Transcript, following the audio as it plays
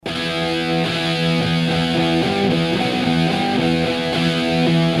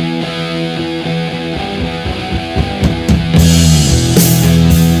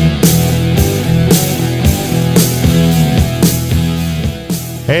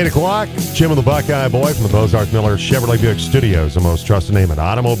8 o'clock, Jim and the Buckeye Boy from the Bozarth Miller Chevrolet Buick Studios, the most trusted name in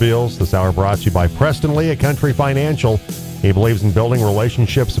automobiles. This hour brought to you by Preston Lee at Country Financial. He believes in building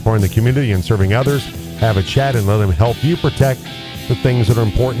relationships, supporting the community, and serving others. Have a chat and let him help you protect the things that are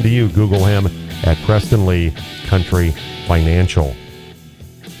important to you. Google him at Preston Lee Country Financial.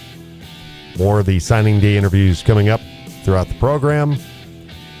 More of the signing day interviews coming up throughout the program.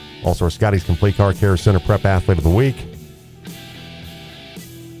 Also, our Scotty's Complete Car Care Center Prep Athlete of the Week.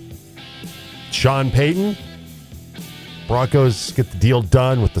 Sean Payton. Broncos get the deal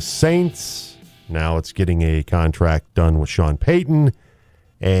done with the Saints. Now it's getting a contract done with Sean Payton,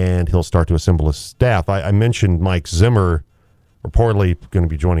 and he'll start to assemble his staff. I mentioned Mike Zimmer reportedly going to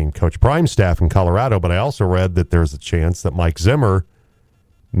be joining Coach Prime's staff in Colorado, but I also read that there's a chance that Mike Zimmer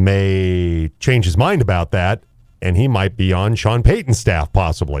may change his mind about that, and he might be on Sean Payton's staff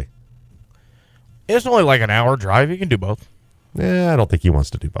possibly. It's only like an hour drive. You can do both. I don't think he wants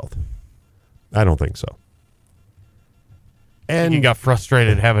to do both. I don't think so. And you got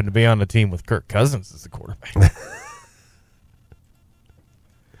frustrated having to be on the team with Kirk Cousins as the quarterback.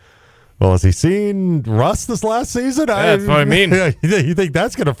 Well, has he seen Russ this last season? That's what I mean. You think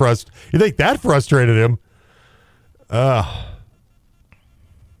that's going to frustrate? You think that frustrated him? So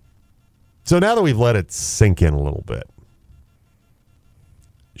now that we've let it sink in a little bit,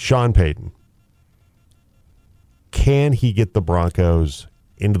 Sean Payton, can he get the Broncos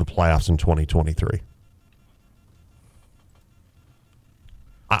into the playoffs in 2023?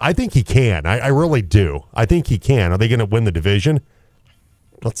 I think he can. I really do. I think he can. Are they going to win the division?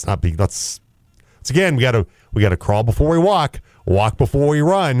 Let's again, we got to crawl before we walk before we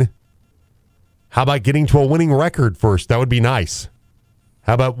run. How about getting to a winning record first? That would be nice.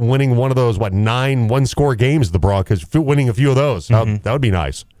 How about winning one of those 9 one-score games the Broncos, winning a few of those? Mm-hmm. That would be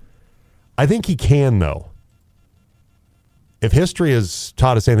nice. I think he can, though. If history has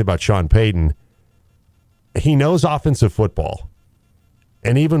taught us anything about Sean Payton, he knows offensive football.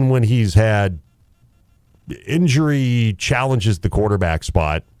 And even when he's had injury challenges the quarterback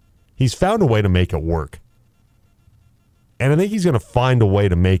spot, he's found a way to make it work. And I think he's going to find a way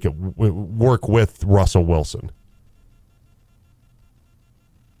to make it work with Russell Wilson.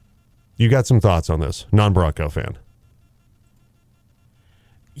 You got some thoughts on this, non-Bronco fan?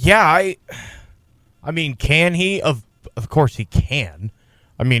 Yeah, I mean, can he? Of course he can.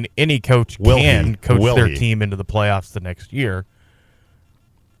 I mean, any coach can coach their team into the playoffs the next year.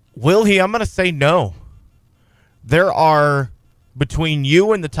 Will he? I'm going to say no. There are, between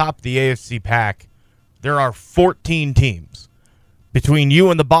you and the top of the AFC pack, there are 14 teams. Between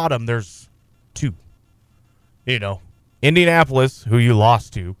you and the bottom, there's 2. Indianapolis, who you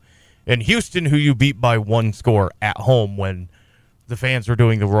lost to, and Houston, who you beat by 1 score at home when the fans were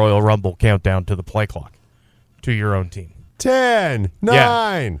doing the Royal Rumble countdown to the play clock to your own team. 10,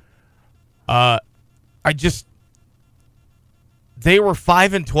 9. Yeah. They were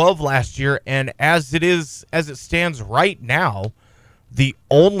 5-12 last year, and as it stands right now, the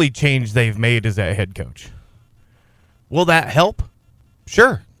only change they've made is at head coach. Will that help?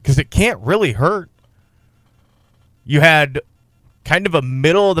 Sure, because it can't really hurt. You had kind of a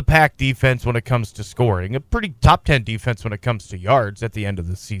middle-of-the-pack defense when it comes to scoring, a pretty top 10 defense when it comes to yards at the end of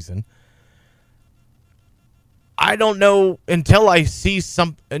the season. I don't know until I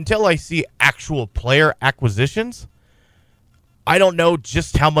see actual player acquisitions. I don't know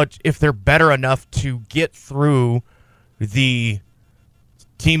just how much, if they're better enough to get through the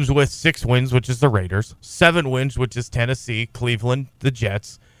teams with 6 wins, which is the Raiders, 7 wins, which is Tennessee, Cleveland, the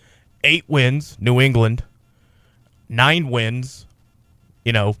Jets, 8 wins, New England, 9 wins,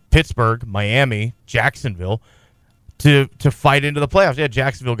 Pittsburgh, Miami, Jacksonville, to fight into the playoffs. Yeah,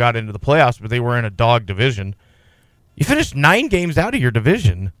 Jacksonville got into the playoffs, but they were in a dog division. You finished 9 games out of your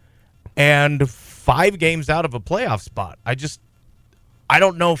division and 5 games out of a playoff spot. I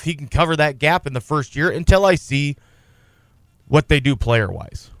don't know if he can cover that gap in the first year until I see what they do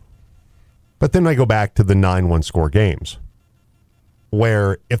player-wise. But then I go back to the 9 one-score games,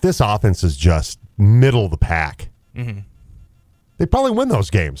 where if this offense is just middle of the pack, they probably win those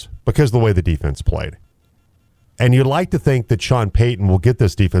games because of the way the defense played. And you'd like to think that Sean Payton will get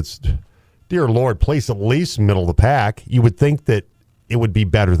this defense, dear Lord, place at least middle of the pack. You would think that it would be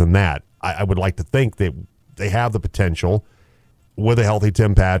better than that. I would like to think that they have the potential with a healthy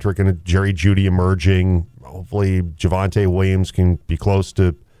Tim Patrick and a Jerry Jeudy emerging. Hopefully Javonte Williams can be close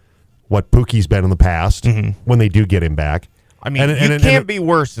to what Pookie's been in the past when they do get him back. I mean, you can't be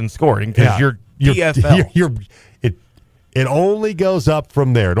worse in scoring because you're DFL. It only goes up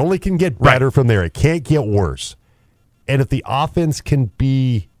from there. It only can get better from there. It can't get worse. And if the offense can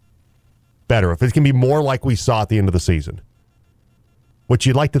be better, if it can be more like we saw at the end of the season, which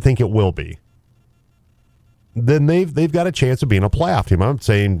you'd like to think it will be, then they've got a chance of being a playoff team. I'm not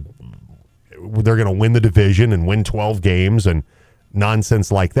saying they're going to win the division and win 12 games and nonsense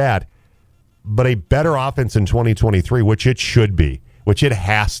like that, but a better offense in 2023, which it should be, which it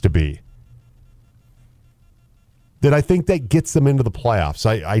has to be, that I think that gets them into the playoffs.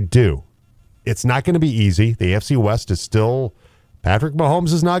 I do. It's not going to be easy. The AFC West is still, Patrick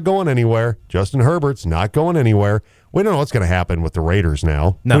Mahomes is not going anywhere. Justin Herbert's not going anywhere. We don't know what's going to happen with the Raiders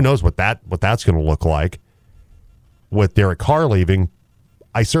now. No. Who knows what that's going to look like with Derek Carr leaving.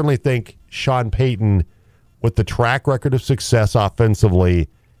 I certainly think Sean Payton, with the track record of success offensively,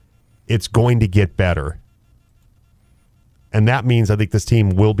 it's going to get better. And that means I think this team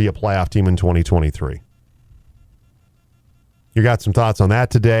will be a playoff team in 2023. You got some thoughts on that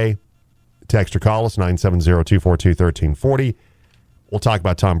today? Text or call us, 970-242-1340. We'll talk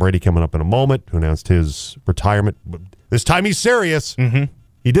about Tom Brady coming up in a moment, who announced his retirement. This time he's serious. Mm-hmm.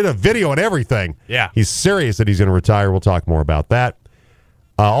 He did a video and everything. Yeah. He's serious that he's going to retire. We'll talk more about that.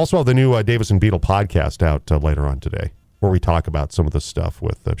 Also have the new Davis and Beetle podcast out later on today, where we talk about some of the stuff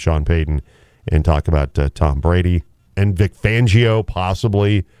with Sean Payton and talk about Tom Brady and Vic Fangio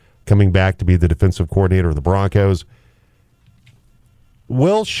possibly coming back to be the defensive coordinator of the Broncos.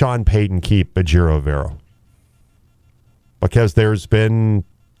 Will Sean Payton keep Ejiro Evero? Because there's been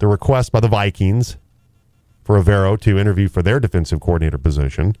the request by the Vikings for Evero to interview for their defensive coordinator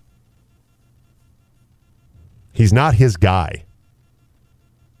position. He's not his guy.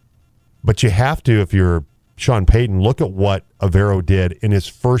 But you have to, if you're Sean Payton, look at what Evero did in his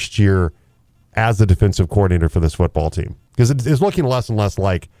first year as the defensive coordinator for this football team. Because it's looking less and less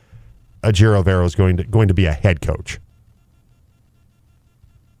like Ejiro Evero is going to be a head coach.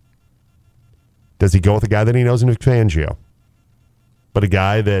 Does he go with a guy that he knows in Vic Fangio? But a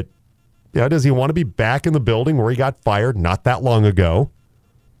guy that, does he want to be back in the building where he got fired not that long ago?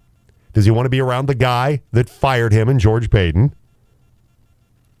 Does he want to be around the guy that fired him in George Payton?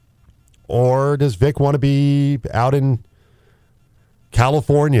 Or does Vic want to be out in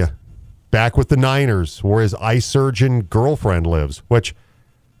California, back with the Niners, where his eye surgeon girlfriend lives? Which,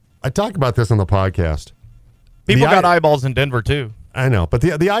 I talked about this on the podcast. People got eyeballs in Denver, too. I know, but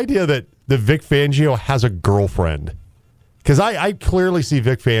the idea that the Vic Fangio has a girlfriend, because I clearly see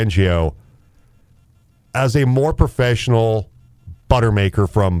Vic Fangio as a more professional buttermaker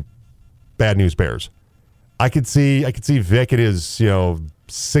from Bad News Bears. I could see Vic in his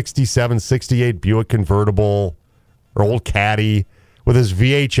 67, 68 Buick convertible or old caddy with his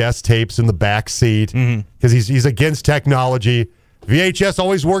VHS tapes in the back seat because he's against technology. VHS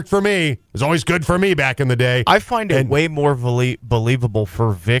always worked for me. It was always good for me back in the day. I find it way more believable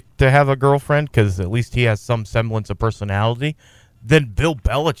for Vic to have a girlfriend, because at least he has some semblance of personality, than Bill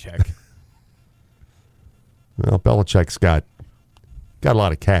Belichick. Well, Belichick's got a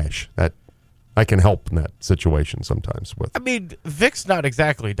lot of cash. That I can help in that situation sometimes with. I mean, Vic's not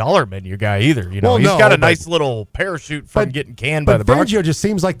exactly dollar menu guy either. He's got a nice little parachute from getting canned by the Broncos. Fangio just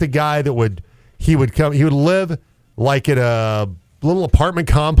seems like the guy that would live like in a little apartment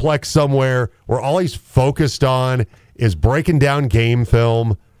complex somewhere where all he's focused on is breaking down game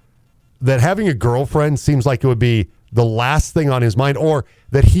film. That having a girlfriend seems like it would be the last thing on his mind, or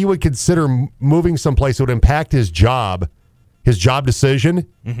that he would consider moving someplace that would impact his job decision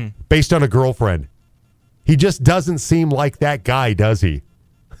based on a girlfriend. He just doesn't seem like that guy, does he?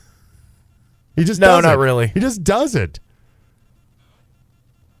 He just doesn't. Not really. He just doesn't.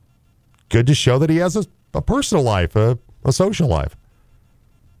 Good to show that he has a personal life, a social life.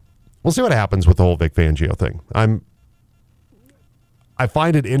 We'll see what happens with the whole Vic Fangio thing. I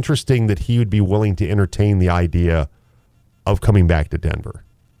find it interesting that he would be willing to entertain the idea of coming back to Denver,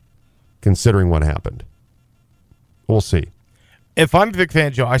 considering what happened. We'll see. If I'm Vic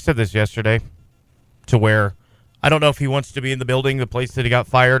Fangio, I said this yesterday, to where I don't know if he wants to be in the building, the place that he got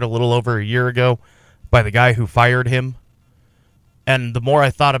fired a little over a year ago by the guy who fired him. And the more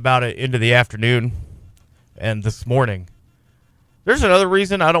I thought about it into the afternoon and this morning, there's another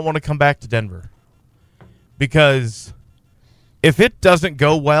reason I don't want to come back to Denver. Because if it doesn't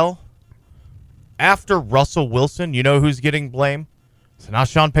go well, after Russell Wilson, you know who's getting blamed? It's not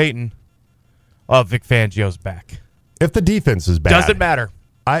Sean Payton. Oh, Vic Fangio's back. If the defense is bad. Doesn't matter.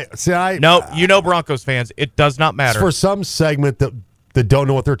 No, Broncos fans, it does not matter. For some segment that don't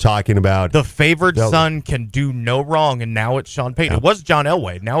know what they're talking about. The favored son can do no wrong, and now it's Sean Payton. It was John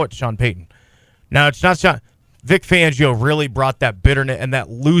Elway. Now it's Sean Payton. Now it's not Sean. Vic Fangio really brought that bitterness and that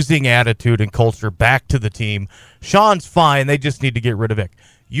losing attitude and culture back to the team. Sean's fine. They just need to get rid of Vic.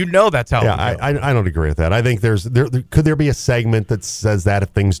 You know that's how. Yeah, I don't agree with that. I think could there be a segment that says that if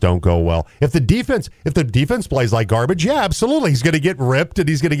things don't go well, if the defense plays like garbage, yeah, absolutely, he's going to get ripped, and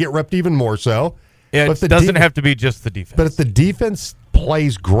he's going to get ripped even more so. Yeah, it doesn't have to be just the defense. But if the defense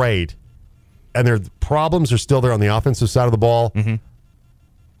plays great, and their problems are still there on the offensive side of the ball. Mm-hmm.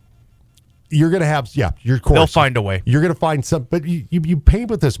 You're going to have, your course. They'll find a way. You're going to find some, but you paint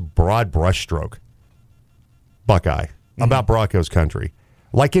with this broad brushstroke, Buckeye, about Broncos country.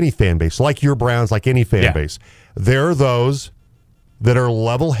 Like any fan base, like your Browns, like any fan base. There are those that are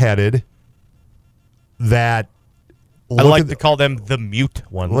level-headed that I like to call them the mute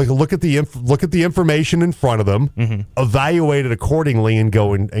ones. Look at the information in front of them, evaluate it accordingly, and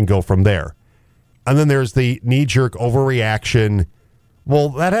go from there. And then there's the knee-jerk overreaction. Well,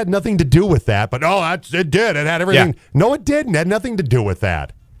 that had nothing to do with that, but it did. It had everything. Yeah. No, it didn't. It had nothing to do with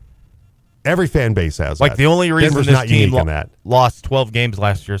that. Every fan base has like that. The only reason Denver's this team that. lost 12 games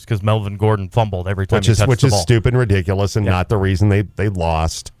last year is because Melvin Gordon fumbled every time he touched the ball. Which is stupid and ridiculous and not the reason they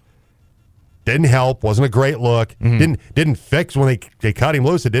lost. Didn't help. Wasn't a great look. Didn't fix when they cut him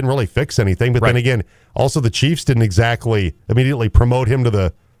loose. It didn't really fix anything. But then again, also the Chiefs didn't exactly immediately promote him to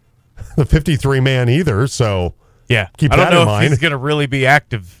the 53-man either. So yeah, keep I that in don't know mind. if he's going to really be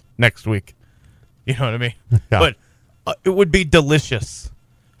active next week. You know what I mean? Yeah. But it would be delicious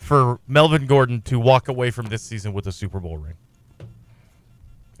for Melvin Gordon to walk away from this season with a Super Bowl ring.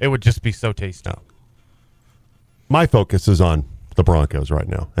 It would just be so tasty. No. My focus is on the Broncos right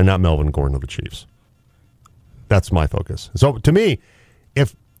now and not Melvin Gordon of the Chiefs. That's my focus. So to me,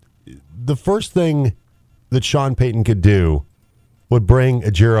 if the first thing that Sean Payton could do would bring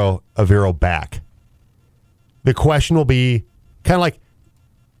Ejiro Evero back, the question will be kind of like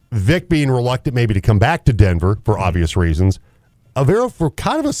Vic being reluctant maybe to come back to Denver for obvious reasons. Evero for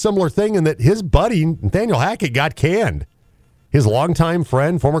kind of a similar thing in that his buddy, Nathaniel Hackett, got canned. His longtime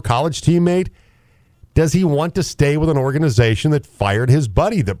friend, former college teammate. Does he want to stay with an organization that fired his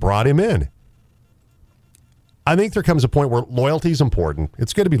buddy that brought him in? I think there comes a point where loyalty is important.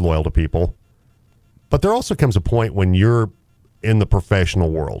 It's good to be loyal to people. But there also comes a point when you're in the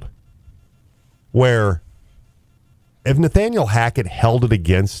professional world where if Nathaniel Hackett held it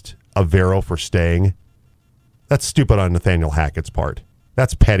against Evero for staying, that's stupid on Nathaniel Hackett's part.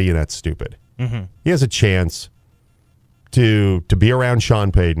 That's petty and that's stupid. Mm-hmm. He has a chance to be around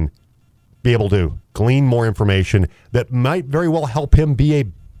Sean Payton, be able to glean more information that might very well help him be a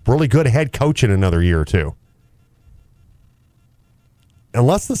really good head coach in another year or two.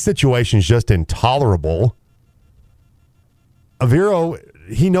 Unless the situation is just intolerable, Evero,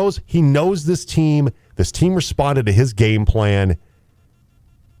 he knows this team. This team responded to his game plan.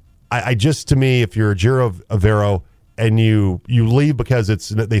 I just, to me, if you're Ejiro Evero and you leave because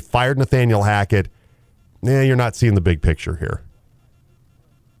they fired Nathaniel Hackett, you're not seeing the big picture here.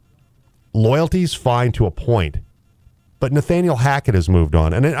 Loyalty's fine to a point, but Nathaniel Hackett has moved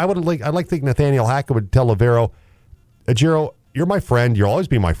on, and I'd like to think Nathaniel Hackett would tell Evero, Ejiro, you're my friend. You'll always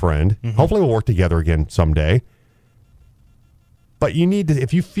be my friend. Mm-hmm. Hopefully, we'll work together again someday. But you need to,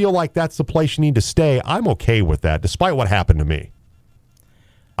 if you feel like that's the place you need to stay, I'm okay with that, despite what happened to me.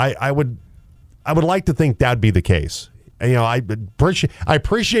 I would like to think that'd be the case. You know, I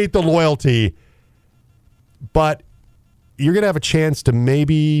appreciate the loyalty, but you're going to have a chance to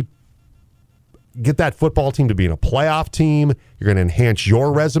maybe get that football team to be in a playoff team. You're going to enhance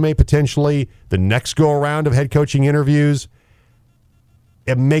your resume potentially the next go around of head coaching interviews.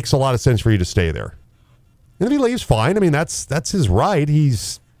 It makes a lot of sense for you to stay there. And if he leaves, fine. I mean, that's his right. He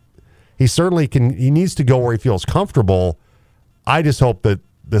certainly can. He needs to go where he feels comfortable. I just hope that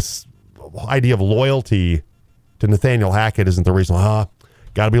this idea of loyalty to Nathaniel Hackett isn't the reason. Got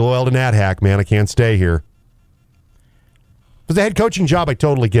to be loyal to Nat Hack, man. I can't stay here. Because the head coaching job, I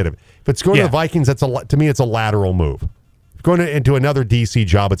totally get it. If it's going to the Vikings, to me, it's a lateral move. If going into another DC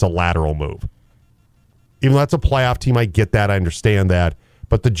job, it's a lateral move. Even though that's a playoff team, I get that. I understand that.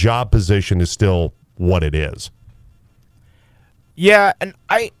 But the job position is still what it is. Yeah, and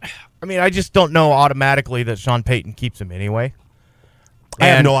I just don't know automatically that Sean Payton keeps him anyway. I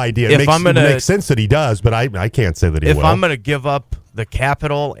have no idea. It makes sense that he does, but I can't say that he will. If I'm going to give up the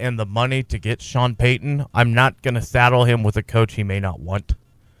capital and the money to get Sean Payton, I'm not going to saddle him with a coach he may not want.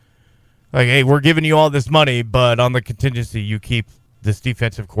 Like, hey, we're giving you all this money, but on the contingency, you keep this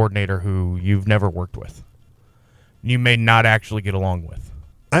defensive coordinator who you've never worked with. You may not actually get along with.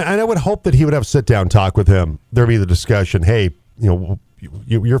 And I would hope that he would have a sit-down talk with him. There'd be the discussion, hey,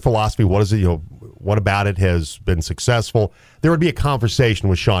 your philosophy, what is it? What about it has been successful? There would be a conversation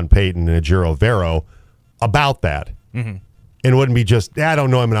with Sean Payton and Ejiro Evero about that. Mm-hmm. And it wouldn't be just, I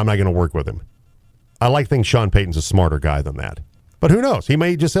don't know him and I'm not going to work with him. I like to think Sean Payton's a smarter guy than that. But who knows? He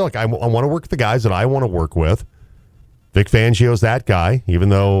may just say, look, I want to work with the guys that I want to work with. Vic Fangio's that guy, even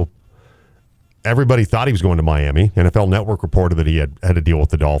though everybody thought he was going to Miami. NFL Network reported that he had to deal with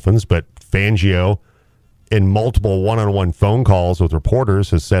the Dolphins. But Fangio, in multiple one-on-one phone calls with reporters,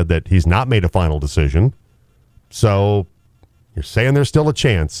 has said that he's not made a final decision. So you're saying there's still a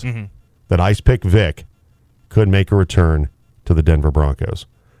chance that Ice Pick Vic could make a return to the Denver Broncos.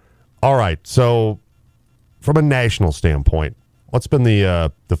 All right, so from a national standpoint, what's been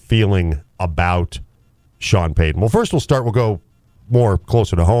the feeling about Sean Payton? Well, first we'll go more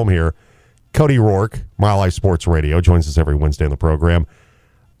closer to home here. Cody Rourke, Mile High Sports Radio, joins us every Wednesday in the program.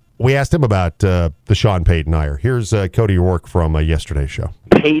 We asked him about the Sean Payton hire. Here's Cody Rourke from yesterday's show.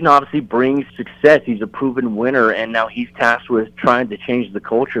 Payton obviously brings success. He's a proven winner, and now he's tasked with trying to change the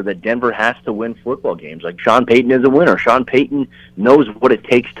culture that Denver has to win football games. Like, Sean Payton is a winner. Sean Payton knows what it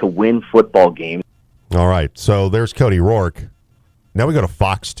takes to win football games. All right, so there's Cody Rourke. Now we go to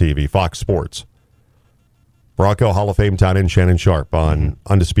Fox TV, Fox Sports. Bronco Hall of Fame tight end Shannon Sharpe on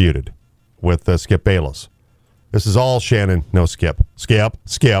Undisputed with Skip Bayless. This is all Shannon, no Skip. Skip.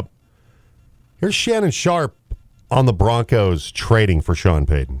 Here's Shannon Sharpe on the Broncos trading for Sean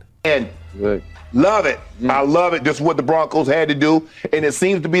Payton. And love it. I love it. Just what the Broncos had to do. And it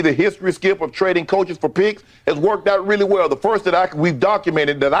seems to be the history, Skip, of trading coaches for picks has worked out really well. The first that we've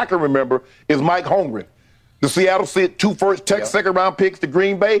documented that I can remember is Mike Holmgren. The Seattle sent 2 second-round picks to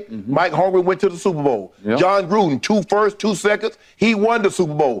Green Bay. Mike Holmgren went to the Super Bowl. John Gruden, 2 firsts, 2 seconds. He won the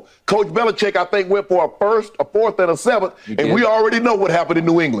Super Bowl. Coach Belichick, I think, went for a first, a fourth, and a seventh. And we already know what happened in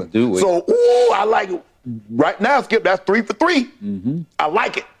New England. So, I like it. Right now, Skip, that's 3 for 3. I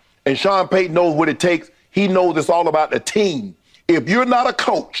like it. And Sean Payton knows what it takes. He knows it's all about the team. If you're not a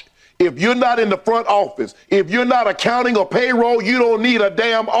coach, if you're not in the front office, if you're not accounting or payroll, you don't need a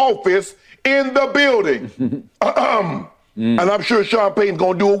damn office in the building. And I'm sure Sean Payton's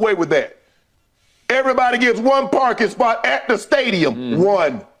going to do away with that. Everybody gets 1 parking spot at the stadium.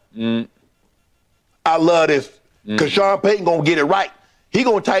 1. I love this because Sean Payton going to get it right. He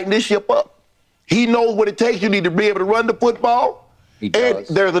going to tighten this ship up. He knows what it takes. You need to be able to run the football. And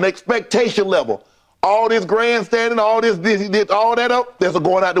there's an expectation level. All this grandstanding, all that up, that's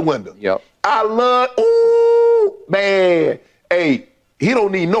going out the window. I love, man. Hey, he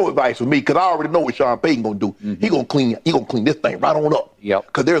don't need no advice from me because I already know what Sean Payton gonna do. He gonna clean this thing right on up.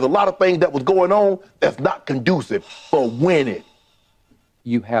 Because there's a lot of things that was going on that's not conducive for winning.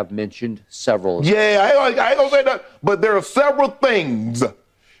 You have mentioned several. Yeah, I ain't gonna say that, but there are several things.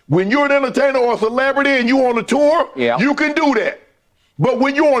 When you're an entertainer or a celebrity and you on a tour, you can do that. But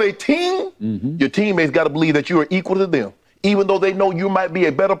when you're on a team, your teammates got to believe that you are equal to them. Even though they know you might be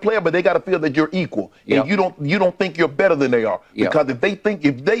a better player, but they got to feel that you're equal. And you don't think you're better than they are. Because if they think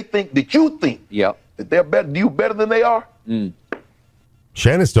that you think that they're better than they are.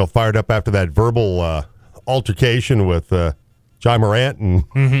 Shannon's still fired up after that verbal altercation with John Morant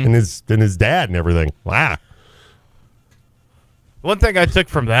and his dad and everything. Wow. One thing I took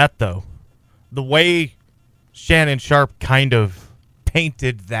from that, though, the way Shannon Sharpe kind of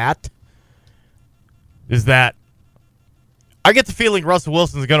painted that is that I get the feeling Russell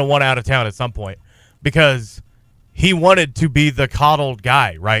Wilson's going to want out of town at some point because he wanted to be the coddled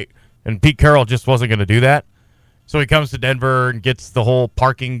guy, right? And Pete Carroll just wasn't going to do that. So he comes to Denver and gets the whole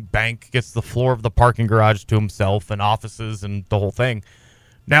parking bank, gets the floor of the parking garage to himself and offices and the whole thing.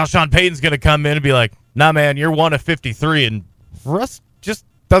 Now Sean Payton's going to come in and be like, nah, man, you're 1 of 53, and Russ just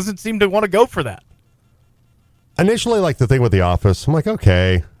doesn't seem to want to go for that. Initially, like the thing with the office, I'm like,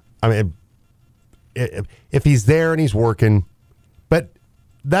 okay. I mean, if he's there and he's working, but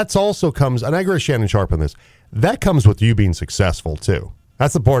that's also comes, and I agree with Shannon Sharpe on this, that comes with you being successful too.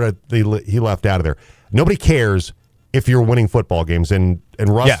 That's the part that he left out of there. Nobody cares if you're winning football games, and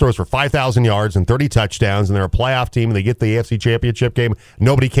Russ throws for 5,000 yards and 30 touchdowns, and they're a playoff team, and they get the AFC Championship game.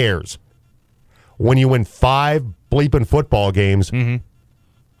 Nobody cares. When you win 5 bleeping football games,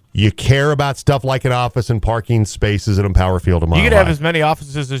 you care about stuff like an office and parking spaces and a power field. You could have as many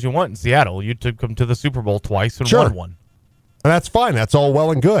offices as you want in Seattle. You took them to the Super Bowl twice and won one. And that's fine. That's all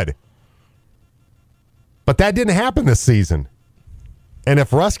well and good. But that didn't happen this season. And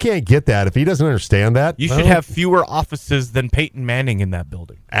if Russ can't get that, if he doesn't understand that, you should have fewer offices than Peyton Manning in that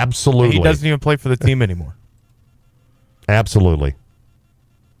building. Absolutely. He doesn't even play for the team anymore. Absolutely.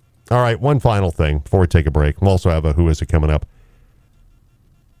 All right, one final thing before we take a break. We'll also have a Who Is It coming up.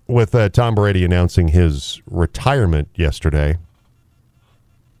 With Tom Brady announcing his retirement yesterday,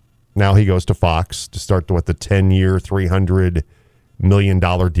 now he goes to Fox to start with the 10-year, $300 million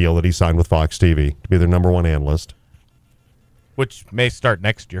deal that he signed with Fox TV to be their number one analyst. Which may start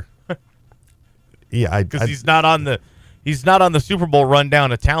next year. Yeah, because he's not on the Super Bowl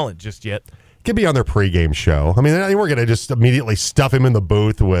rundown of talent just yet. Could be on their pregame show. I mean, we're going to just immediately stuff him in the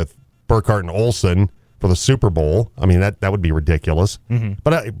booth with Burkhardt and Olsen for the Super Bowl. I mean, that would be ridiculous. Mm-hmm.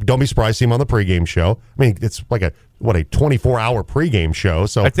 But don't be surprised to see him on the pregame show. I mean, it's like a 24-hour pregame show.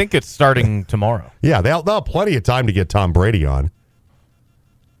 So I think it's starting tomorrow. Yeah, they'll have plenty of time to get Tom Brady on.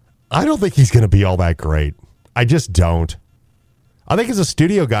 I don't think he's going to be all that great. I just don't. I think as a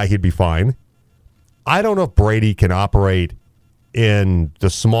studio guy, he'd be fine. I don't know if Brady can operate in the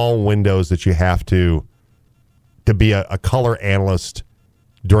small windows that you have to be a color analyst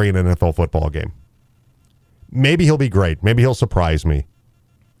during an NFL football game. Maybe he'll be great. Maybe he'll surprise me.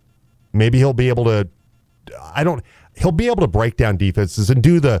 Maybe he'll be able to he'll be able to break down defenses and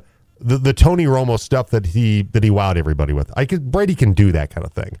do the Tony Romo stuff that he wowed everybody with. Brady can do that kind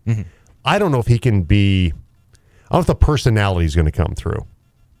of thing. Mm-hmm. I don't know if he can be. I don't know if the personality is going to come through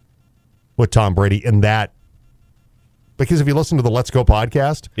with Tom Brady in that. Because if you listen to the Let's Go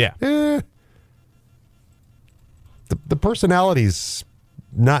podcast, the personality's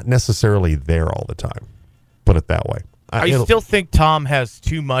not necessarily there all the time. Put it that way. I still think Tom has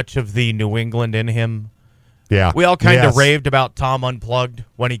too much of the New England in him. Yeah. We all kind of raved about Tom Unplugged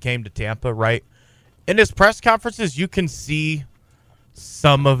when he came to Tampa, right? In his press conferences, you can see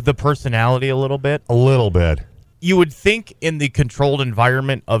some of the personality a little bit. A little bit. You would think in the controlled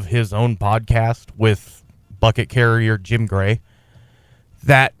environment of his own podcast with bucket carrier Jim Gray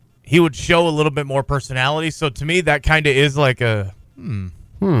that he would show a little bit more personality. So to me, that kind of is like a, I don't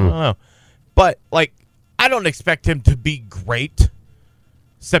know. But, like, I don't expect him to be great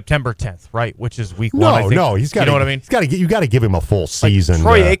September 10th, right? Which is week one, I think. No, he's got. You know what I mean? You got to give him a full season.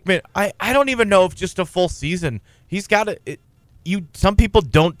 Like Troy Aikman, I don't even know if just a full season. He's got to. Some people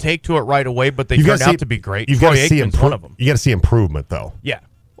don't take to it right away, but they turn out to be great. Troy Aikman's one of them. You got to see improvement, though. Yeah.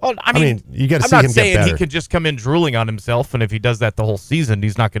 Well, I mean you got to see him get better. I'm not saying he can just come in drooling on himself, and if he does that the whole season,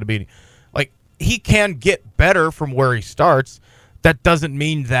 he's not going to be like he can get better from where he starts. That doesn't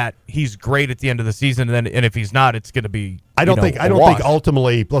mean that he's great at the end of the season, and if he's not, it's going to be. I don't think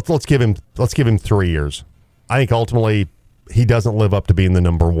ultimately. Let's give him 3 years. I think ultimately he doesn't live up to being the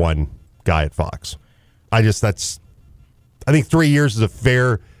number one guy at Fox. I think 3 years is a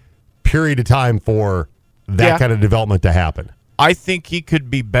fair period of time for that kind of development to happen. I think he could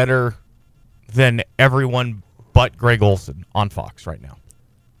be better than everyone but Greg Olsen on Fox right now.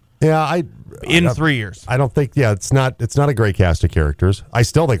 Yeah, in 3 years. I don't think. Yeah, it's not a great cast of characters. I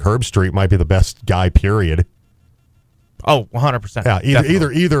still think Herb Street might be the best guy. Period. Oh, 100%. Yeah,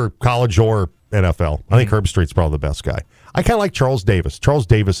 either college or NFL. I think Herb Street's probably the best guy. I kind of like Charles Davis. Charles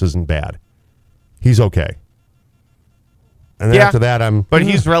Davis isn't bad. He's okay. And then after that, But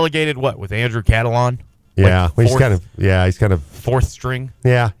he's relegated with Andrew Catalon? Yeah, he's kind of fourth string.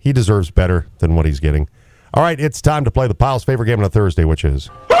 Yeah, he deserves better than what he's getting. All right, it's time to play the Pile's favorite game on a Thursday, which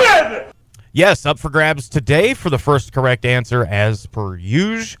is... Yes, up for grabs today for the first correct answer, as per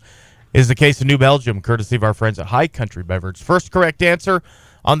usual, is the case of New Belgium, courtesy of our friends at High Country Beverage. First correct answer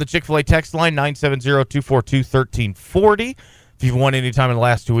on the Chick-fil-A text line, 970-242-1340. If you've won any time in the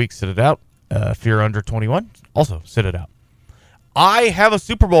last 2 weeks, sit it out. If you're under 21, also sit it out. I have a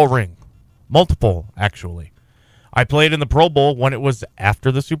Super Bowl ring. Multiple, actually. I played in the Pro Bowl when it was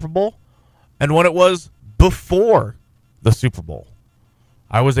after the Super Bowl and when it was before the Super Bowl.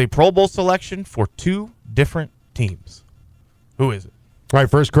 I was a Pro Bowl selection for 2 different teams. Who is it? All right,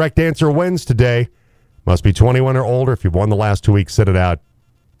 first correct answer wins today. Must be 21 or older. If you've won the last 2 weeks, sit it out.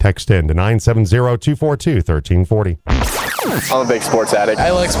 Text in to 970-242-1340. I'm a big sports addict.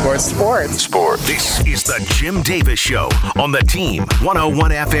 I like sports. Sports. This is the Jim Davis Show on the Team.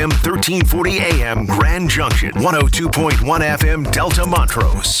 101 FM, 1340 AM, Grand Junction. 102.1 FM, Delta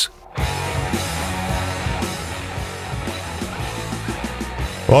Montrose.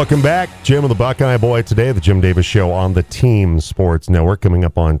 Welcome back. Jim and the Buckeye Boy today. The Jim Davis Show on the Team Sports Network. Coming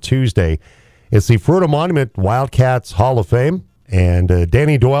up on Tuesday, it's the Fruita Monument Wildcats Hall of Fame. And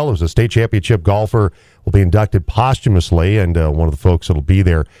Danny Doyle, who's a state championship golfer, will be inducted posthumously. And one of the folks that will be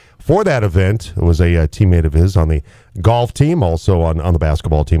there for that event was a teammate of his on the golf team, also on the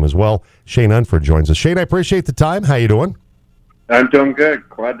basketball team as well. Shane Unford joins us. Shane, I appreciate the time. How you doing? I'm doing good.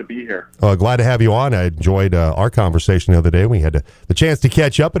 Glad to be here. Glad to have you on. I enjoyed our conversation the other day. We had the chance to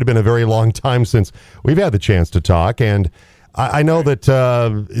catch up. It had been a very long time since we've had the chance to talk. And I know that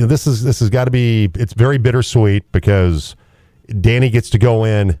this has got to be, it's very bittersweet because Danny gets to go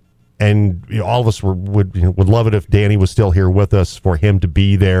in, and all of us would love it if Danny was still here with us, for him to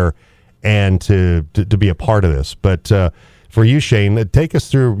be there and to be a part of this. But for you, Shane, take us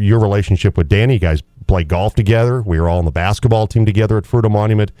through your relationship with Danny. You guys play golf together. We were all on the basketball team together at Fruita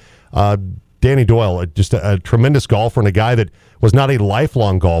Monument. Danny Doyle, just a tremendous golfer and a guy that was not a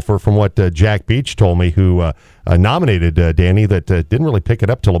lifelong golfer, from what Jack Beach told me, who nominated Danny, that didn't really pick it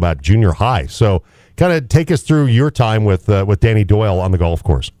up till about junior high. So kind of take us through your time with Danny Doyle on the golf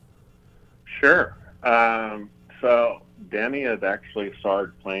course. Sure. So Danny had actually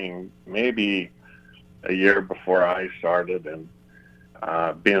started playing maybe a year before I started, and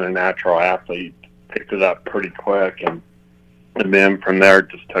being a natural athlete, picked it up pretty quick, and then from there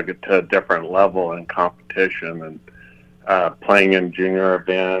just took it to a different level in competition, and playing in junior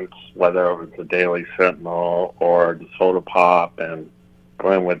events, whether it was the Daily Sentinel or the Soda Pop and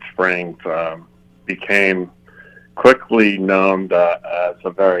Glenwood Springs, became quickly known as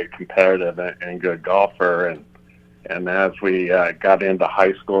a very competitive and good golfer. And as we got into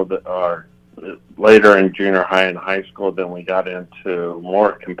high school, or later in junior high and high school, then we got into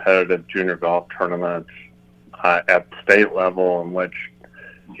more competitive junior golf tournaments at the state level, in which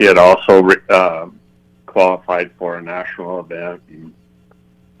he had also qualified for a national event, and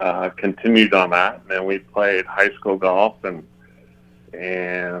continued on that. And then we played high school golf and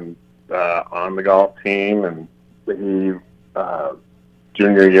on the golf team, and he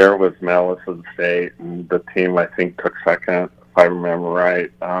junior year was medalist of the state, and the team I think took second, if I remember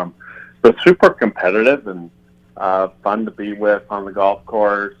right. But super competitive and fun to be with on the golf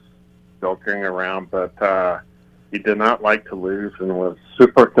course, joking around, but he did not like to lose and was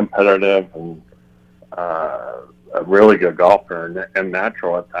super competitive and a really good golfer and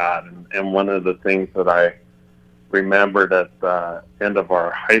natural at that. And one of the things that I remembered at the end of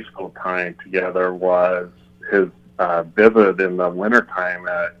our high school time together was his visit in the wintertime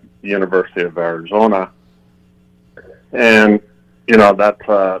at University of Arizona. And, you know, that's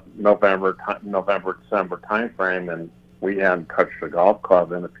November, December time frame, and we hadn't touched a golf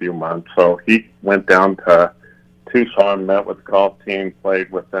club in a few months. So he went down to Tucson, met with the golf team,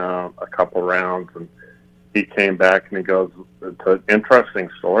 played with them a couple rounds, and he came back and he goes, "It's an interesting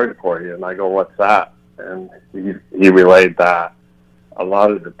story for you." And I go, "What's that?" And he relayed that a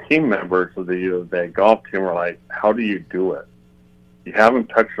lot of the team members of the U of A golf team were like, "How do you do it? You haven't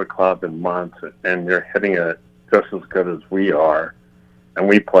touched the club in months, and you're hitting it just as good as we are, and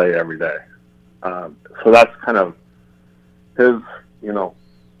we play every day." So that's kind of his, you know,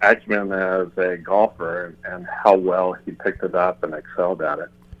 acumen as a golfer, and how well he picked it up and excelled at it.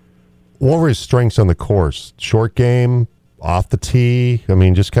 What were his strengths on the course? Short game, off the tee? I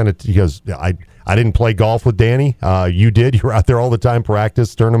mean, just kind of, because I didn't play golf with Danny. You did. You were out there all the time,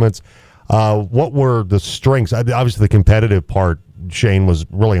 practice, tournaments. What were the strengths? Obviously, the competitive part, Shane, was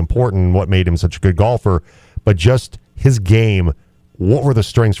really important and what made him such a good golfer. But just his game, what were the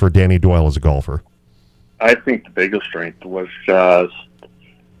strengths for Danny Doyle as a golfer? I think the biggest strength was just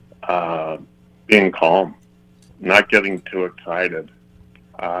being calm, not getting too excited,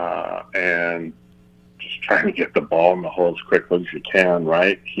 and just trying to get the ball in the hole as quickly as you can,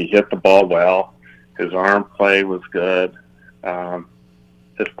 right? He hit the ball well. His arm play was good.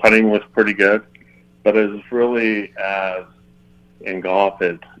 His putting was pretty good. But it's really, as in golf,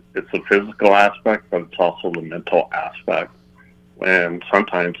 it's the physical aspect, but it's also the mental aspect. And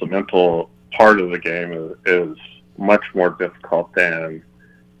sometimes the mental part of the game is much more difficult than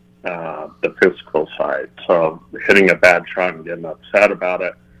the physical side. So hitting a bad shot and getting upset about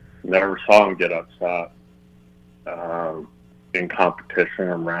it, never saw him get upset in competition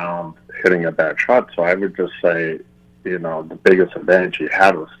around hitting a bad shot. So I would just say, you know, the biggest advantage he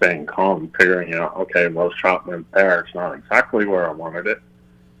had was staying calm and figuring out, okay, well, the shot went there. It's not exactly where I wanted it.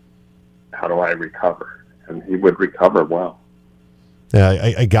 How do I recover? And he would recover well. Yeah,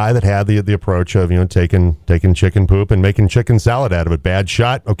 a guy that had the approach of, you know, taking chicken poop and making chicken salad out of it. Bad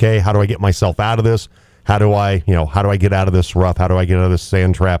shot. Okay, how do I get myself out of this? How do I get out of this rough? How do I get out of this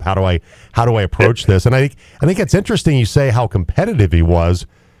sand trap? How do I approach this? And I think it's interesting you say how competitive he was,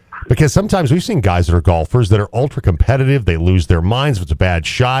 because sometimes we've seen guys that are golfers that are ultra competitive. They lose their minds if it's a bad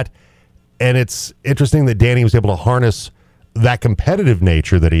shot. And it's interesting that Danny was able to harness that competitive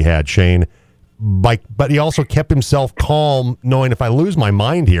nature that he had, Shane. But he also kept himself calm, knowing if I lose my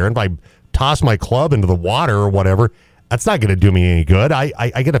mind here, and if I toss my club into the water or whatever, that's not going to do me any good. I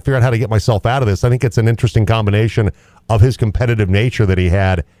got to figure out how to get myself out of this. I think it's an interesting combination of his competitive nature that he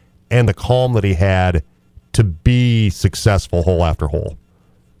had and the calm that he had to be successful hole after hole.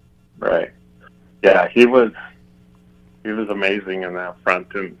 Right. Yeah, he was amazing in that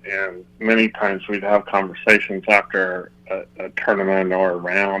front, and many times we'd have conversations after a tournament or a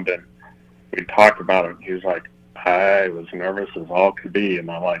round, and we'd talk about it. He was like, I was nervous as all could be, and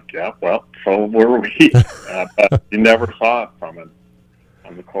I'm like, yeah, well, so were we. But you never saw it from him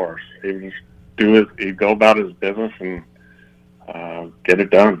on the course. He would just he'd go about his business and get it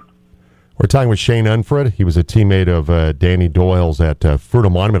done. We're talking with Shane Unford. He was a teammate of Danny Doyle's at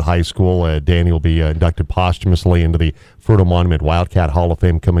Fruita Monument High School. Danny will be inducted posthumously into the Fruita Monument Wildcat Hall of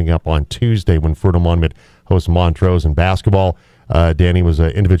Fame coming up on Tuesday when Fruita Monument hosts Montrose in basketball. Danny was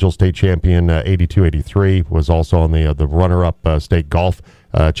an individual state champion 82-83, was also on the runner-up state golf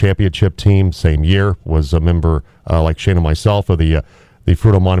championship team same year, was a member, like Shane and myself, of the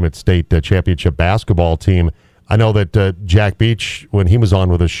Fruita Monument State Championship basketball team. I know that Jack Beach, when he was on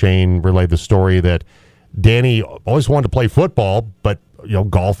with us, Shane relayed the story that Danny always wanted to play football, but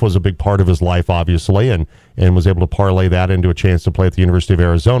golf was a big part of his life, obviously, and was able to parlay that into a chance to play at the University of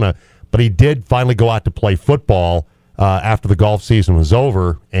Arizona. But he did finally go out to play football after the golf season was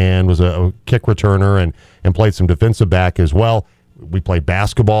over, and was a kick returner and played some defensive back as well. We played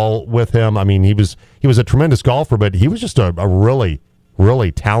basketball with him. I mean, he was a tremendous golfer, but he was just a really,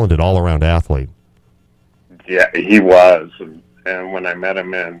 really talented all-around athlete. Yeah, he was. And when I met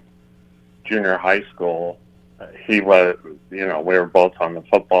him in junior high school, he was, we were both on the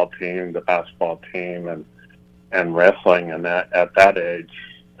football team, the basketball team, and wrestling. And at that age,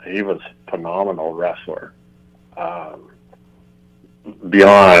 he was a phenomenal wrestler.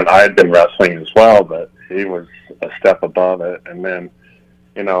 Beyond, I had been wrestling as well, but he was a step above it. And then,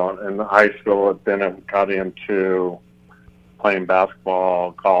 in high school, then I got into playing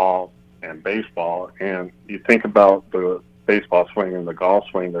basketball, golf, and baseball. And you think about the baseball swing and the golf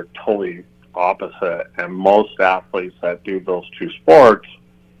swing, they're totally opposite. And most athletes that do those two sports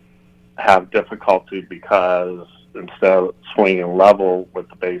have difficulty because instead of swinging level with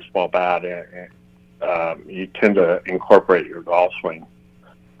the baseball bat, you tend to incorporate your golf swing.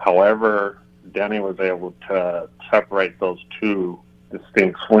 However, Denny was able to separate those two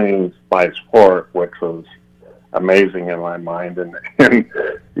distinct swings by sport, which was amazing in my mind. And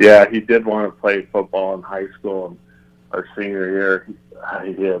yeah, he did want to play football in high school. And our senior year,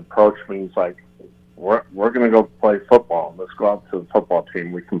 he approached me. He's like, we're going to go play football. Let's go out to the football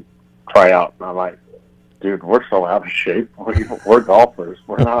team. We can try out. And I'm like, dude, we're so out of shape. We're golfers.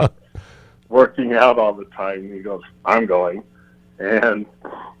 We're not working out all the time. And he goes, I'm going. And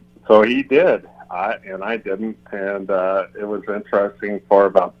so he did. I didn't. And it was interesting. For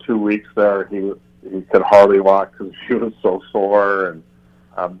about 2 weeks there, he could hardly walk because he was so sore,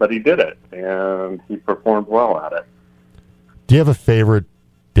 but he did it, and he performed well at it. Do you have a favorite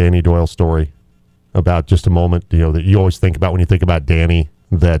Danny Doyle story about just a moment, that you always think about when you think about Danny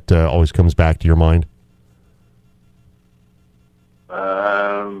that always comes back to your mind?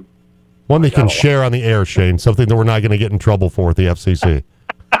 One that you can share on the air, Shane, something that we're not going to get in trouble for at the FCC.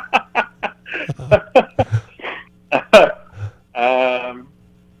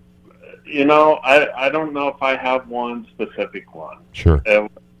 I don't know if I have one specific one. Sure. That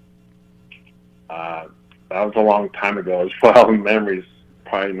was a long time ago as well. Memory's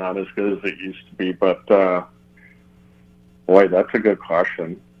probably not as good as it used to be, but boy, that's a good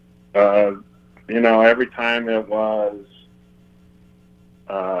question. Every time it was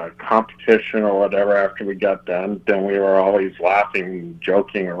competition or whatever after we got done, then we were always laughing,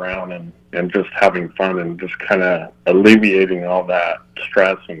 joking around, and just having fun and just kind of alleviating all that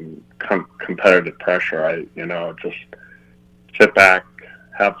stress and competitive pressure. Just sit back,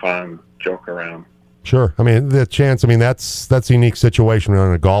 have fun, joke around. Sure. I mean, that's a unique situation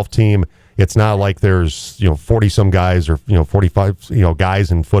on a golf team. It's not like there's 40 some guys or 45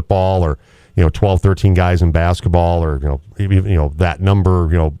 guys in football, or 12, 13 guys in basketball, or that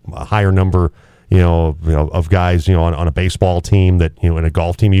number, a higher number of guys on a baseball team, that in a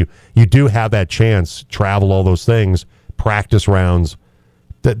golf team you do have that chance, travel, all those things, practice rounds,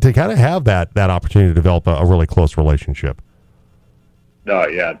 to kind of have that opportunity to develop a really close relationship. No,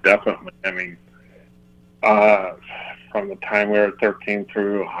 yeah, definitely. I mean, from the time we were 13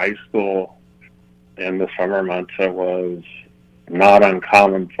 through high school in the summer months, it was not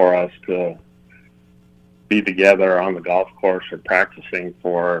uncommon for us to be together on the golf course or practicing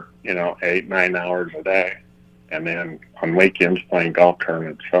for 8-9 hours a day, and then on weekends playing golf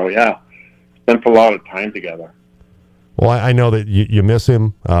tournaments. So yeah, spent a lot of time together. Well, I know that you miss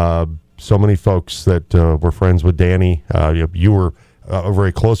him. So many folks that were friends with Danny. You were a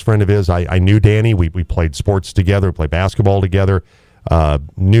very close friend of his. I knew Danny. We played sports together, played basketball together.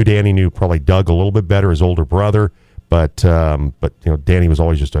 Knew Danny, knew probably Doug a little bit better, his older brother. But Danny was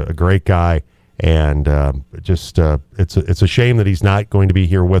always just a great guy. And it's a shame that he's not going to be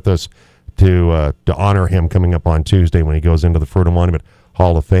here with us to honor him coming up on Tuesday when he goes into the Fruita Monument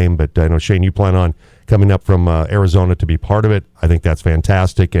Hall of Fame. But I know, Shane, you plan on coming up from Arizona to be part of it. I think that's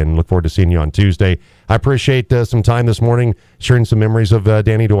fantastic, and look forward to seeing you on Tuesday. I appreciate some time this morning sharing some memories of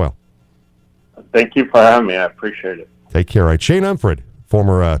Danny Doyle. Thank you for having me. I appreciate it. Take care. All right, Shane Umford,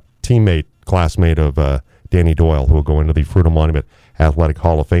 former teammate, classmate of Danny Doyle, who will go into the Fruita Monument Athletic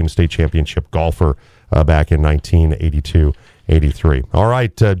Hall of Fame, state championship golfer back in 1982-83. All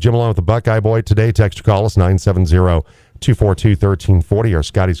right, Jim along with the Buckeye Boy today. Text or call us 970-242-1340. Our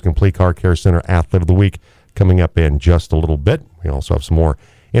Scotty's Complete Car Care Center Athlete of the Week coming up in just a little bit. We also have some more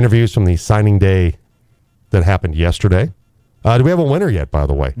interviews from the signing day that happened yesterday. Do we have a winner yet, by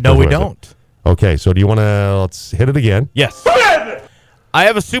the way? No, we don't. Okay, so do you want to, let's hit it again. Yes. I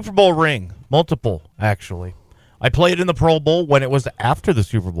have a Super Bowl ring. Multiple, actually. I played in the Pro Bowl when it was after the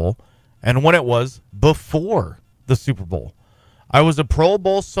Super Bowl and when it was before the Super Bowl. I was a Pro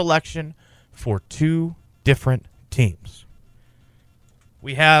Bowl selection for 2 different teams.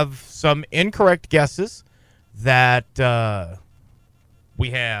 We have some incorrect guesses that we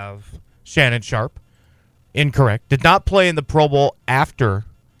have Shannon Sharp. Incorrect. Did not play in the Pro Bowl after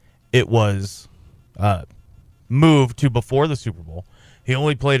it was moved to before the Super Bowl. He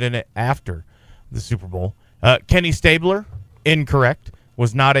only played in it after the Super Bowl. Kenny Stabler, incorrect.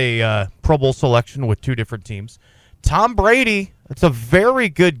 Was not a Pro Bowl selection with 2 different teams. Tom Brady, that's a very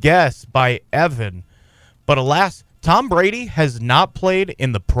good guess by Evan. But alas, Tom Brady has not played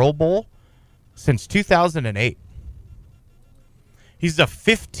in the Pro Bowl since 2008. He's a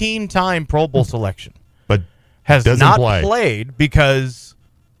 15-time Pro Bowl selection. But has doesn't not play. played because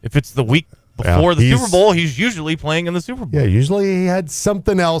if it's the week before the Super Bowl, he's usually playing in the Super Bowl. Yeah, usually he had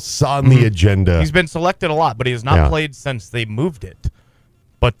something else on the agenda. He's been selected a lot, but he has not played since they moved it.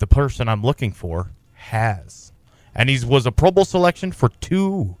 But the person I'm looking for has. And he was a Pro Bowl selection for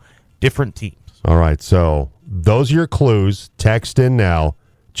 2 different teams. All right, so those are your clues. Text in now.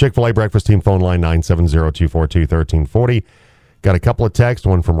 Chick-fil-A Breakfast Team phone line 970-242-1340. Got a couple of texts,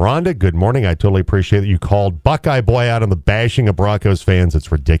 one from Rhonda. Good morning. I totally appreciate that you called Buckeye Boy out on the bashing of Broncos fans.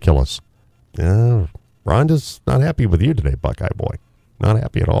 It's ridiculous. Rhonda's not happy with you today, Buckeye Boy. Not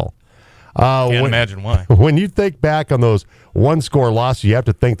happy at all. Can't imagine why. When you think back on those 1-score losses, you have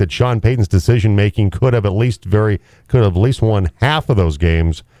to think that Sean Payton's decision-making could have at least won half of those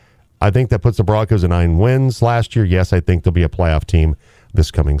games. I think that puts the Broncos at 9 wins last year. Yes, I think they'll be a playoff team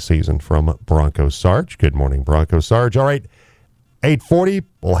this coming season from Broncos Sarge. Good morning, Broncos Sarge. All right, 8:40,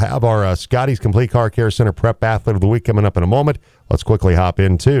 we'll have our Scotty's Complete Car Care Center Prep Athlete of the Week coming up in a moment. Let's quickly hop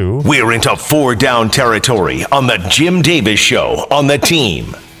into... We're into 4-down territory on the Jim Davis Show on the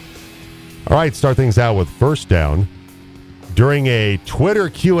team. All right, start things out with first down. During a Twitter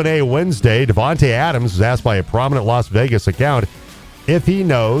Q&A Wednesday, Davante Adams was asked by a prominent Las Vegas account if he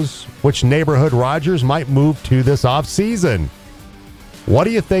knows which neighborhood Rodgers might move to this offseason. What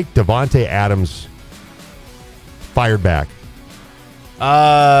do you think Davante Adams fired back?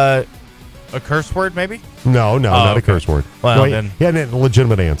 A curse word, maybe? No, not a curse word. Well, no, then he had a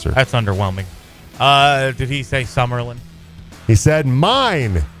legitimate answer. That's underwhelming. Did he say Summerlin? He said,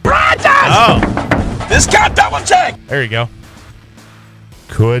 mine. Rodgers! Oh. This got double check. There you go.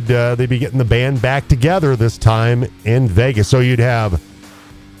 Could they be getting the band back together this time in Vegas? So you'd have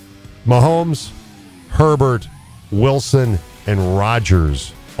Mahomes, Herbert, Wilson, and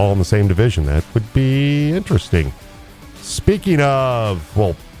Rodgers all in the same division. That would be interesting. Speaking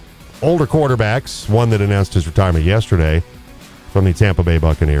of, older quarterbacks, one that announced his retirement yesterday from the Tampa Bay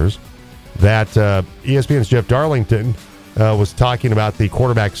Buccaneers, that ESPN's Jeff Darlington was talking about the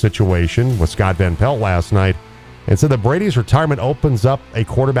quarterback situation with Scott Van Pelt last night and said that Brady's retirement opens up a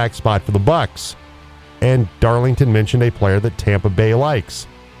quarterback spot for the Bucs. And Darlington mentioned a player that Tampa Bay likes.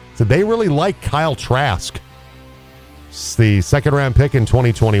 So they really like Kyle Trask. It's the 2nd-round pick in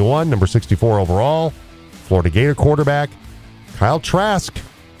 2021, number 64 overall, Florida Gator quarterback. Kyle Trask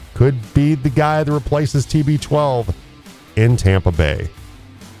could be the guy that replaces TB12 in Tampa Bay.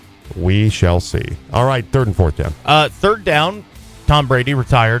 We shall see. All right, 3rd and 4th down. 3rd down, Tom Brady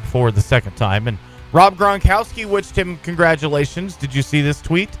retired for the 2nd time, and Rob Gronkowski wished him congratulations. Did you see this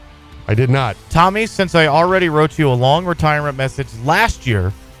tweet? I did not. Tommy, since I already wrote you a long retirement message last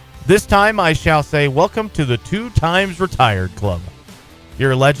year, this time I shall say welcome to the 2 times retired club.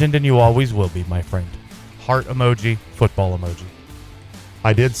 You're a legend and you always will be, my friend. Heart emoji, football emoji.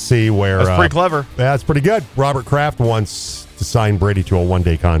 I did see where... That's pretty clever. That's pretty good. Robert Kraft wants to sign Brady to a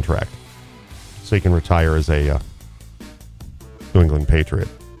 1-day contract so he can retire as a New England Patriot.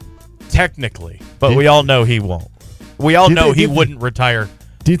 Technically, but we all know he won't. We all know he wouldn't retire.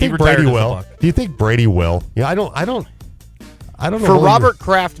 Do you think Brady will? Do you think Brady will? Yeah, I don't know. For Robert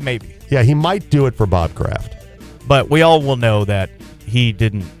Kraft, maybe. Yeah, he might do it for Bob Kraft. But we all will know that he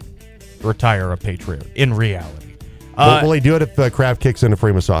didn't retire a Patriot in reality. Will he do it if Kraft kicks in a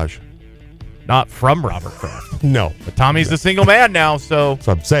free massage? Not from Robert Kraft. No. But Tommy's the single man now, so. That's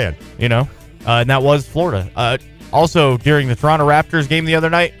what I'm saying. And that was Florida. Also, during the Toronto Raptors game the other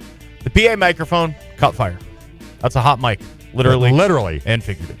night, the PA microphone caught fire. That's a hot mic. Literally. And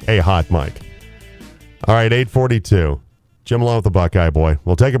figuratively. A hot mic. All right, 8:42. Jim along with the Buckeye Boy.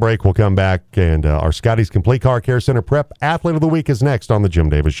 We'll take a break. We'll come back, and our Scotty's Complete Car Care Center Prep Athlete of the Week is next on the Jim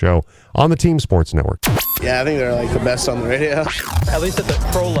Davis Show on the Team Sports Network. Yeah, I think they're like the best on the radio. At least at the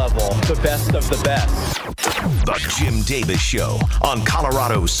pro level, the best of the best. The Jim Davis Show on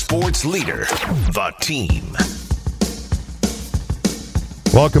Colorado's sports leader, The Team.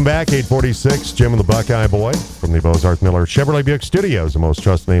 Welcome back, 8:46. Jim and the Buckeye Boy from the Bozarth Miller Chevrolet Buick Studios, the most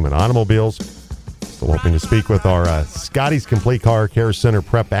trusted name in automobiles. Still hoping to speak with our Scotty's Complete Car Care Center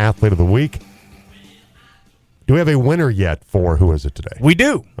Prep Athlete of the Week. Do we have a winner yet for who is it today? We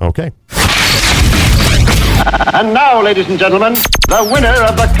do. Okay. And now, ladies and gentlemen, the winner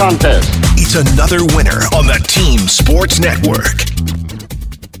of the contest. It's another winner on the Team Sports Network.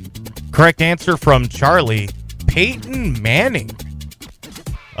 Correct answer from Charlie, Peyton Manning.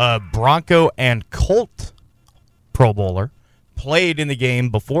 Bronco and Colt Pro Bowler, played in the game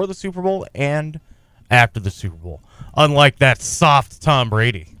before the Super Bowl and after the Super Bowl. Unlike that soft Tom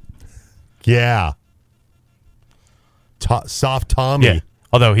Brady. Yeah. Soft Tommy. Yeah.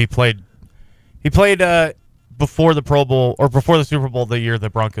 Although he played before the Pro Bowl or before the Super Bowl the year the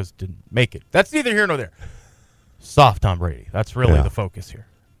Broncos didn't make it. That's neither here nor there. Soft Tom Brady. That's really the focus here.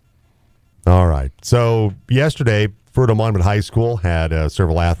 All right. So yesterday, Fruita Monument High School had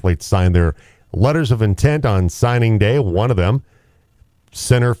several athletes sign their letters of intent on signing day. One of them,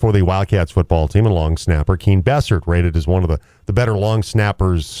 center for the Wildcats football team and long snapper, Keen Bessert, rated as one of the better long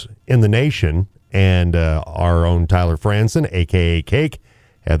snappers in the nation. And our own Tyler Franson, a.k.a. Cake,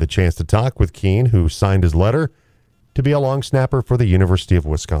 had the chance to talk with Keen, who signed his letter to be a long snapper for the University of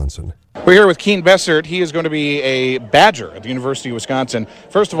Wisconsin. We're here with Keen Bessert. He is going to be a Badger at the University of Wisconsin.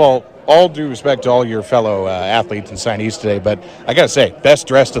 First of all due respect to all your fellow athletes and signees today, but I got to say, best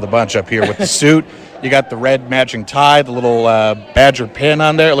dressed of the bunch up here with the suit. You got the red matching tie, the little Badger pin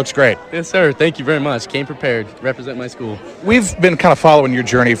on there. It looks great. Yes, sir. Thank you very much. Came prepared. Represent my school. We've been kind of following your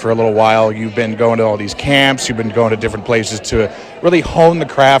journey for a little while. You've been going to all these camps. You've been going to different places to really hone the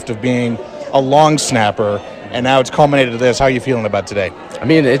craft of being a long snapper, and now it's culminated to this. How are you feeling about today? I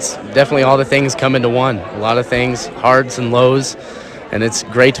mean, it's definitely all the things come into one. A lot of things, hards and lows, and it's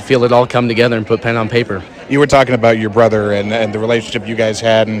great to feel it all come together and put pen on paper. You were talking about your brother and the relationship you guys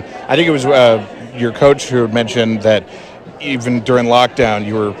had, and I think it was your coach who had mentioned that even during lockdown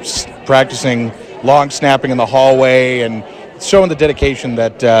you were practicing long snapping in the hallway and showing the dedication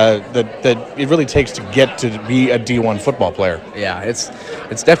that it really takes to get to be a D1 football player. Yeah, it's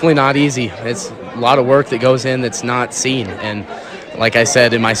definitely not easy. It's a lot of work that goes in that's not seen. And like I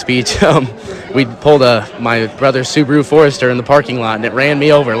said in my speech, we pulled my brother's Subaru Forester in the parking lot, and it ran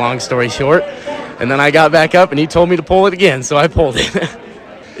me over, long story short. And then I got back up, and he told me to pull it again, so I pulled it.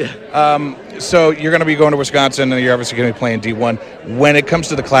 So you're going to be going to Wisconsin, and you're obviously going to be playing D1. When it comes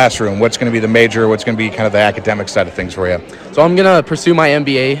to the classroom, what's going to be the major? What's going to be kind of the academic side of things for you? So I'm going to pursue my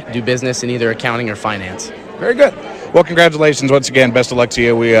MBA, do business in either accounting or finance. Very good. Well, congratulations once again. Best of luck to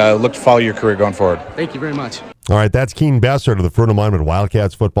you. We look to follow your career going forward. Thank you very much. All right, that's Keen Bessert of the Fruita Monument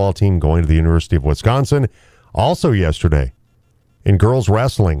Wildcats football team going to the University of Wisconsin. Also yesterday, in girls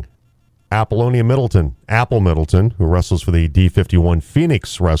wrestling, Apple Middleton, who wrestles for the D51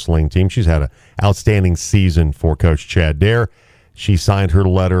 Phoenix wrestling team. She's had an outstanding season for Coach Chad Dare. She signed her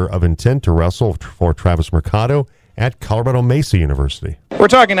letter of intent to wrestle for Travis Mercado at Colorado Mesa University. We're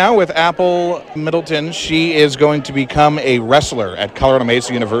talking now with Apple Middleton. She is going to become a wrestler at Colorado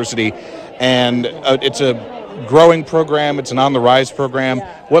Mesa University, and it's a growing program. It's an on-the-rise program.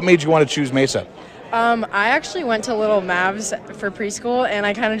 Yeah. What made you want to choose Mesa? I actually went to Little Mavs for preschool, and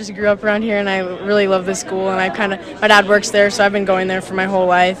I kind of just grew up around here, and I really love the school, and my dad works there, so I've been going there for my whole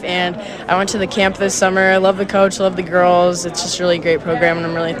life, and I went to the camp this summer. I love the coach, love the girls. It's just a really great program, and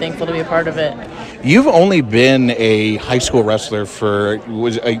I'm really thankful to be a part of it. You've only been a high school wrestler for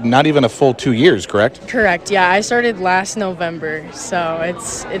not even a full 2 years, correct? Correct, yeah. I started last November, so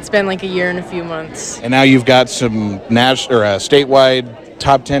it's been like a year and a few months. And now you've got some statewide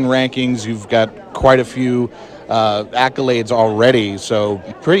top 10 rankings. You've got quite a few accolades already, so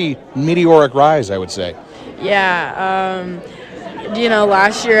pretty meteoric rise, I would say. Yeah,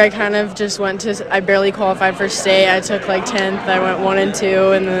 last year I kind of just I barely qualified for state. I took like 10th, I went 1 and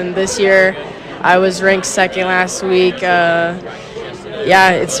 2, and then this year I was ranked second last week.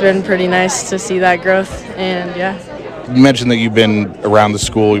 It's been pretty nice to see that growth, and yeah. You mentioned that you've been around the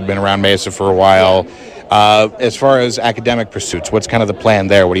school, you've been around Mesa for a while. As far as academic pursuits, what's kind of the plan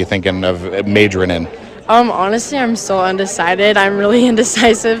there? What are you thinking of majoring in? Honestly, I'm still undecided. I'm really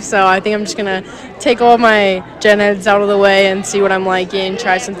indecisive, so I think I'm just going to take all my gen eds out of the way and see what I'm liking,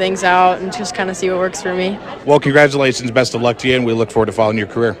 try some things out, and just kind of see what works for me. Well, congratulations. Best of luck to you, and we look forward to following your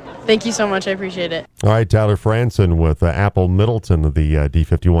career. Thank you so much. I appreciate it. All right, Tyler Franson with Apple Middleton of the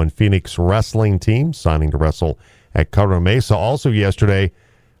D51 Phoenix wrestling team, signing to wrestle at Colorado Mesa. Also yesterday,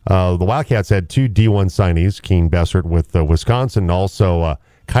 the Wildcats had 2 D1 signees, Keen Bessert with Wisconsin, and also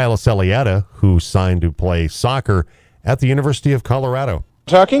Kyla Celietta, who signed to play soccer at the University of Colorado.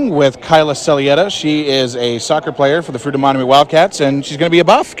 Talking with Kyla Celietta. She is a soccer player for the Fruita Monument Wildcats, and she's going to be a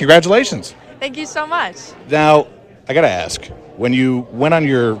Buff. Congratulations. Thank you so much. Now, I got to ask, when you went on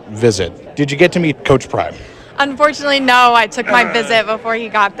your visit, did you get to meet Coach Prime? Unfortunately, no. I took my visit before he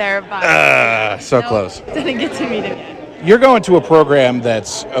got there, but so close. Didn't get to meet him yet. You're going to a program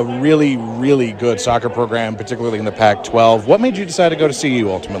that's a really, really good soccer program, particularly in the Pac-12. What made you decide to go to CU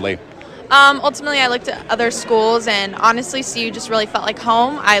ultimately? Ultimately, I looked at other schools, and honestly, CU just really felt like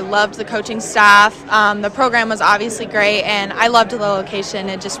home. I loved the coaching staff. The program was obviously great, and I loved the location.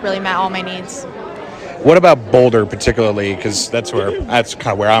 It just really met all my needs. What about Boulder particularly? Because that's kind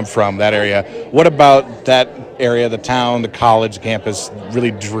of where I'm from, that area. What about that area, the town, the college campus, really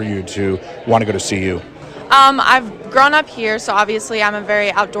drew you to want to go to CU? I've grown up here, so obviously I'm a very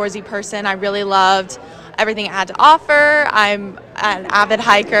outdoorsy person. I really loved everything it had to offer. I'm an avid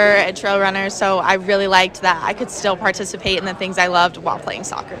hiker, a trail runner, so I really liked that I could still participate in the things I loved while playing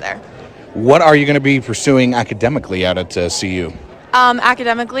soccer there. What are you going to be pursuing academically out at CU?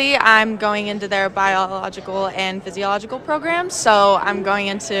 Academically, I'm going into their biological and physiological programs, so I'm going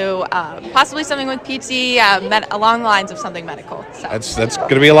into possibly something with PT, along the lines of something medical. So. That's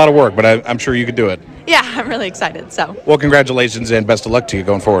going to be a lot of work, but I'm sure you could do it. Yeah, I'm really excited. So. Well, congratulations and best of luck to you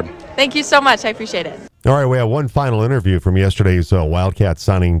going forward. Thank you so much. I appreciate it. All right, we have one final interview from yesterday's Wildcat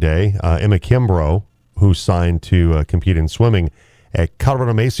signing day. Emma Kimbrough, who signed to compete in swimming at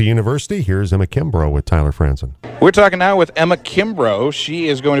Colorado Mesa University. Here's Emma Kimbrough with Tyler Franson. We're talking now with Emma Kimbrough. She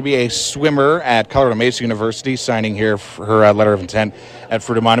is going to be a swimmer at Colorado Mesa University, signing here for her letter of intent at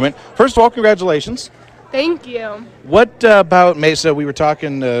Fruita Monument. First of all, congratulations. Thank you. What about Mesa? We were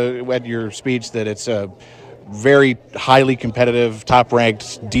talking at your speech that it's a very highly competitive,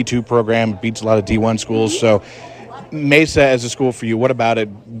 top-ranked D2 program, beats a lot of D1 schools. So Mesa as a school for you, what about it,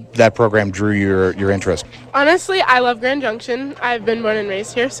 that program drew your interest? Honestly, I love Grand Junction. I've been born and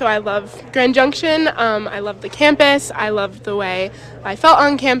raised here, so I love Grand Junction. I love the campus. I love the way I felt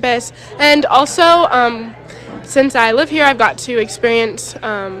on campus. And also, since I live here, I've got to experience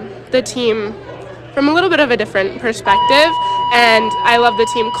the team from a little bit of a different perspective. And I love the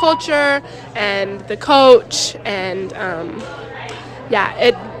team culture and the coach. And,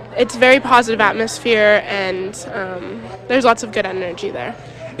 it's very positive atmosphere, and there's lots of good energy there.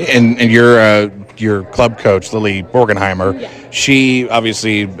 And your club coach, Lily Borgenheimer, she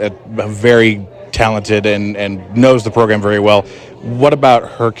obviously very talented and knows the program very well. What about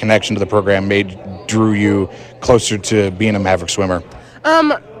her connection to the program drew you closer to being a Maverick swimmer?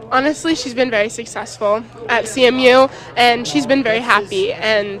 Honestly, she's been very successful at CMU, and she's been very happy.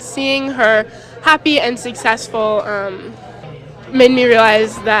 And seeing her happy and successful made me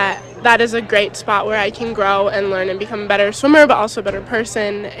realize that is a great spot where I can grow and learn and become a better swimmer, but also a better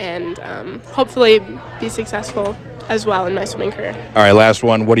person, and hopefully be successful as well in my swimming career. All right, last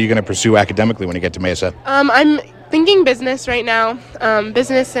one. What are you going to pursue academically when you get to Mesa? I'm thinking business right now,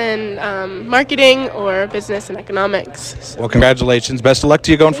 business and marketing, or business and economics. Well, congratulations. Best of luck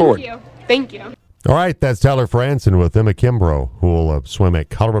to you going forward. Thank you. All right, that's Tyler Franson with Emma Kimbrough, who will swim at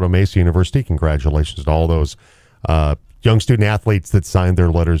Colorado Mesa University. Congratulations to all those young student athletes that signed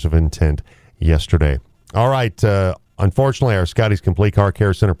their letters of intent yesterday. All right, unfortunately, our Scotty's Complete Car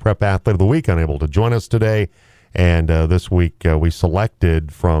Care Center Prep Athlete of the Week unable to join us today. And this week we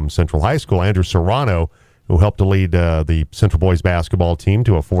selected from Central High School Andrew Serrano, who helped to lead the Central Boys basketball team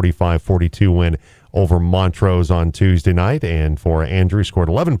to a 45-42 win over Montrose on Tuesday night. And for Andrew, he scored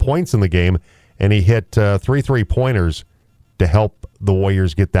 11 points in the game, and he hit 3 3-pointers to help the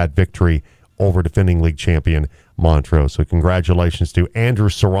Warriors get that victory over defending league champion Montrose. So congratulations to Andrew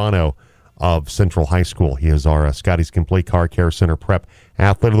Serrano of Central High School. He is our Scotty's Complete Car Care Center Prep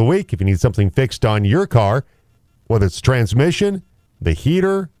Athlete of the Week. If you need something fixed on your car, whether it's transmission, the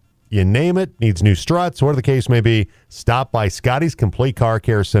heater, you name it, needs new struts, whatever the case may be, stop by Scotty's Complete Car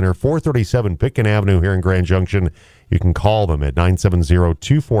Care Center, 437 Pitkin Avenue here in Grand Junction. You can call them at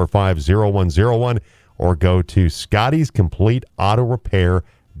 970-245-0101 or go to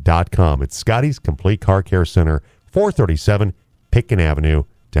scottyscompleteautorepair.com. It's Scotty's Complete Car Care Center, 437 Pitkin Avenue,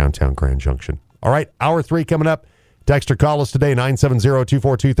 downtown Grand Junction. All right, hour 3 coming up. Text or call us today,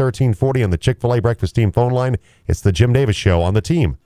 970-242-1340 on the Chick-fil-A Breakfast Team phone line. It's the Jim Davis Show on the Team.